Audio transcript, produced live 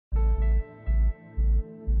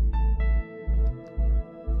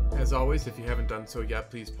As always, if you haven't done so yet,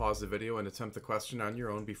 please pause the video and attempt the question on your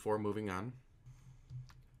own before moving on.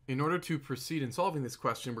 In order to proceed in solving this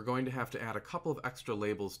question, we're going to have to add a couple of extra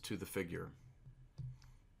labels to the figure.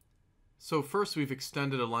 So first, we've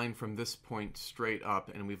extended a line from this point straight up,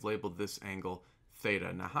 and we've labeled this angle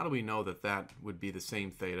theta. Now, how do we know that that would be the same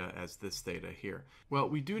theta as this theta here? Well,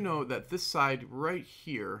 we do know that this side right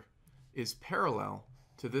here is parallel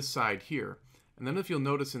to this side here. And then if you'll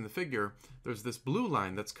notice in the figure, there's this blue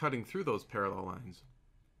line that's cutting through those parallel lines.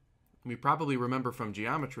 We probably remember from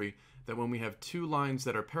geometry that when we have two lines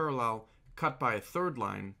that are parallel cut by a third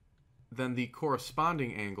line, then the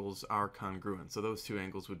corresponding angles are congruent. So those two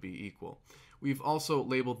angles would be equal. We've also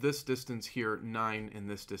labeled this distance here 9 and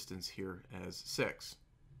this distance here as 6.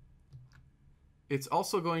 It's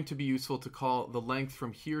also going to be useful to call the length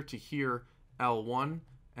from here to here L1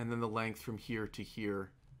 and then the length from here to here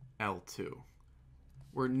L2.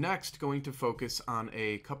 We're next going to focus on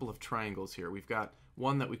a couple of triangles here. We've got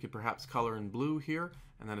one that we could perhaps color in blue here,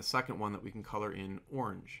 and then a second one that we can color in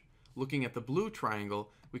orange. Looking at the blue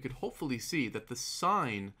triangle, we could hopefully see that the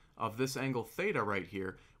sine of this angle theta right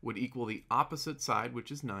here would equal the opposite side,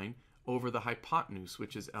 which is 9, over the hypotenuse,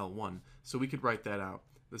 which is L1. So we could write that out.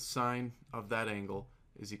 The sine of that angle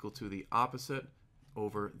is equal to the opposite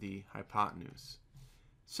over the hypotenuse.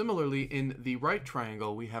 Similarly, in the right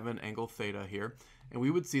triangle, we have an angle theta here, and we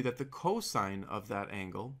would see that the cosine of that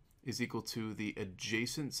angle is equal to the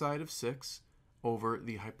adjacent side of 6 over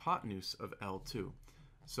the hypotenuse of L2.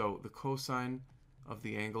 So the cosine of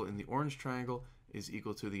the angle in the orange triangle is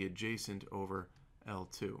equal to the adjacent over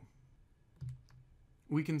L2.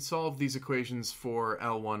 We can solve these equations for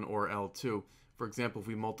L1 or L2. For example, if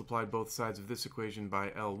we multiplied both sides of this equation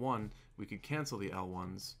by L1, we could cancel the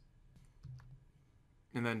L1s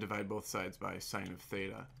and then divide both sides by sine of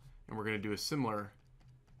theta. And we're going to do a similar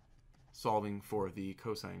solving for the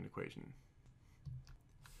cosine equation.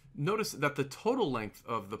 Notice that the total length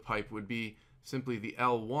of the pipe would be simply the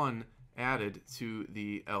L1 added to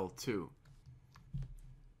the L2.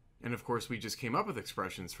 And of course, we just came up with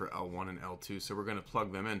expressions for L1 and L2, so we're going to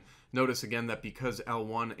plug them in. Notice again that because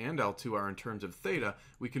L1 and L2 are in terms of theta,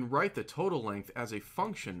 we can write the total length as a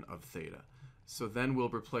function of theta. So then we'll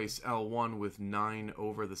replace L1 with 9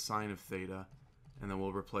 over the sine of theta, and then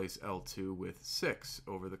we'll replace L2 with 6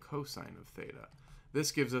 over the cosine of theta.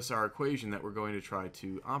 This gives us our equation that we're going to try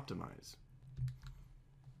to optimize.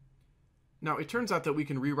 Now, it turns out that we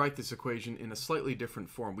can rewrite this equation in a slightly different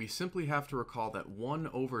form. We simply have to recall that 1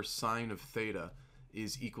 over sine of theta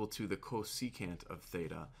is equal to the cosecant of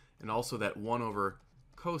theta, and also that 1 over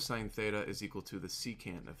cosine theta is equal to the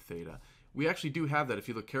secant of theta. We actually do have that if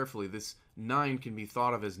you look carefully. This 9 can be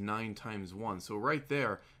thought of as 9 times 1. So right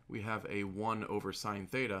there, we have a 1 over sine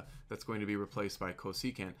theta that's going to be replaced by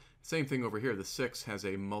cosecant. Same thing over here. The 6 has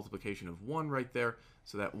a multiplication of 1 right there,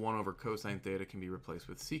 so that 1 over cosine theta can be replaced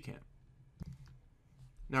with secant.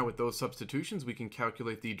 Now with those substitutions, we can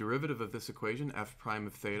calculate the derivative of this equation, f prime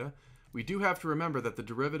of theta. We do have to remember that the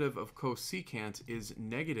derivative of cosecant is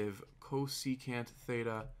negative cosecant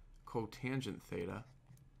theta cotangent theta.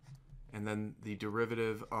 And then the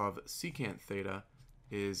derivative of secant theta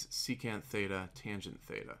is secant theta tangent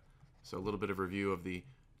theta. So a little bit of review of the...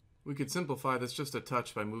 We could simplify this just a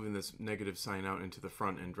touch by moving this negative sign out into the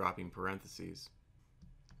front and dropping parentheses.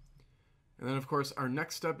 And then, of course, our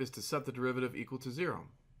next step is to set the derivative equal to 0.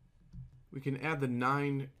 We can add the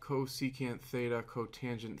 9 cosecant theta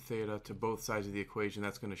cotangent theta to both sides of the equation.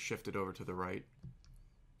 That's going to shift it over to the right.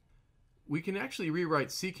 We can actually rewrite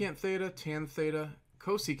secant theta, tan theta,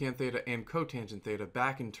 cosecant theta, and cotangent theta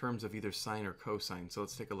back in terms of either sine or cosine. So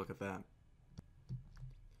let's take a look at that.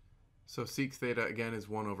 So sec theta again is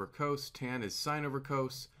 1 over cos, tan is sine over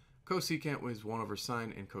cos, cosecant is 1 over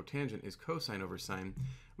sine, and cotangent is cosine over sine.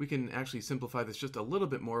 We can actually simplify this just a little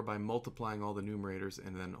bit more by multiplying all the numerators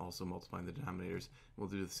and then also multiplying the denominators. We'll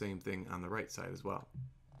do the same thing on the right side as well.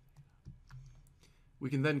 We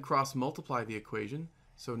can then cross multiply the equation.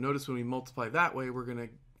 So notice when we multiply that way, we're going to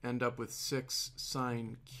end up with 6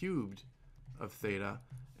 sine cubed of theta,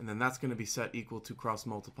 and then that's going to be set equal to cross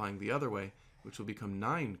multiplying the other way, which will become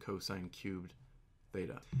 9 cosine cubed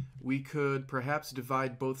theta. We could perhaps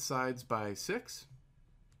divide both sides by 6,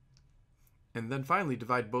 and then finally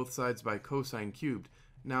divide both sides by cosine cubed.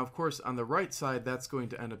 Now, of course, on the right side, that's going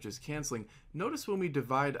to end up just canceling. Notice when we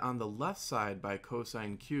divide on the left side by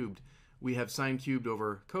cosine cubed, we have sine cubed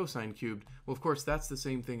over cosine cubed. Well, of course, that's the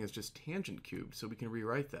same thing as just tangent cubed, so we can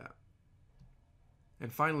rewrite that.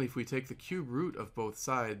 And finally, if we take the cube root of both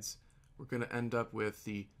sides, we're going to end up with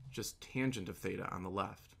the just tangent of theta on the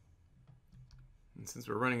left. And since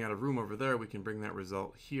we're running out of room over there, we can bring that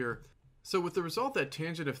result here. So with the result that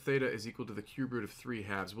tangent of theta is equal to the cube root of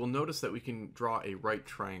 3/2, we'll notice that we can draw a right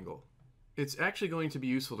triangle. It's actually going to be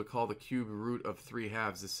useful to call the cube root of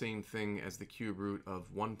 3/2 the same thing as the cube root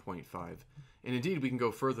of 1.5. And indeed, we can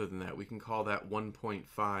go further than that. We can call that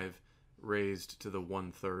 1.5 raised to the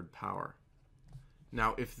 1/3 power.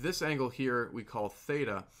 Now, if this angle here we call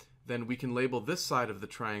theta, then we can label this side of the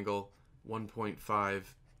triangle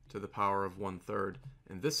 1.5 to the power of 1/3,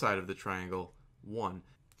 and this side of the triangle 1.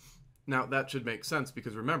 Now, that should make sense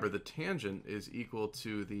because remember, the tangent is equal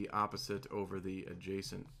to the opposite over the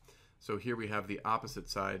adjacent. So here we have the opposite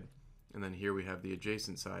side, and then here we have the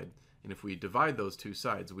adjacent side. And if we divide those two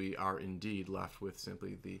sides, we are indeed left with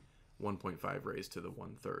simply the 1.5 raised to the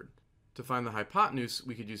 1/3. To find the hypotenuse,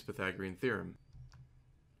 we could use Pythagorean theorem.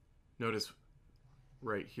 Notice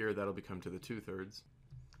right here, that'll become to the 2/3.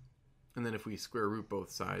 And then if we square root both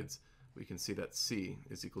sides, we can see that c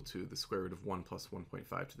is equal to the square root of 1 plus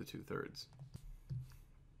 1.5 to the 2/3.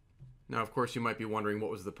 Now, of course, you might be wondering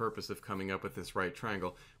what was the purpose of coming up with this right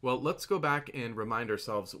triangle. Well, let's go back and remind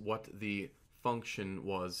ourselves what the function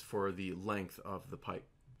was for the length of the pipe.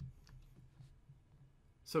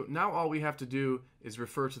 So now all we have to do is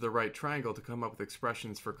refer to the right triangle to come up with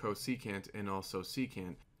expressions for cosecant and also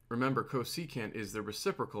secant. Remember, cosecant is the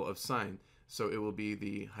reciprocal of sine, so it will be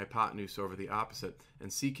the hypotenuse over the opposite,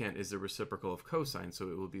 and secant is the reciprocal of cosine, so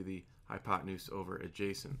it will be the hypotenuse over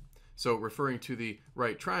adjacent. So referring to the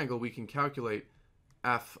right triangle, we can calculate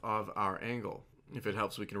f of our angle. If it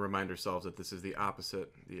helps, we can remind ourselves that this is the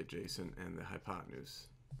opposite, the adjacent, and the hypotenuse.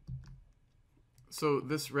 So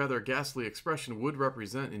this rather ghastly expression would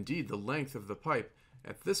represent indeed the length of the pipe.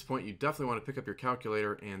 At this point, you definitely want to pick up your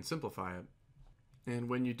calculator and simplify it. And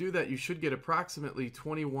when you do that, you should get approximately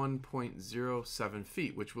 21.07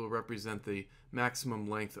 feet, which will represent the maximum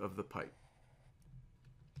length of the pipe.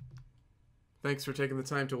 Thanks for taking the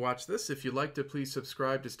time to watch this. If you'd like to, please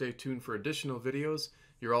subscribe to stay tuned for additional videos.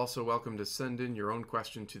 You're also welcome to send in your own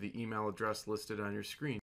question to the email address listed on your screen.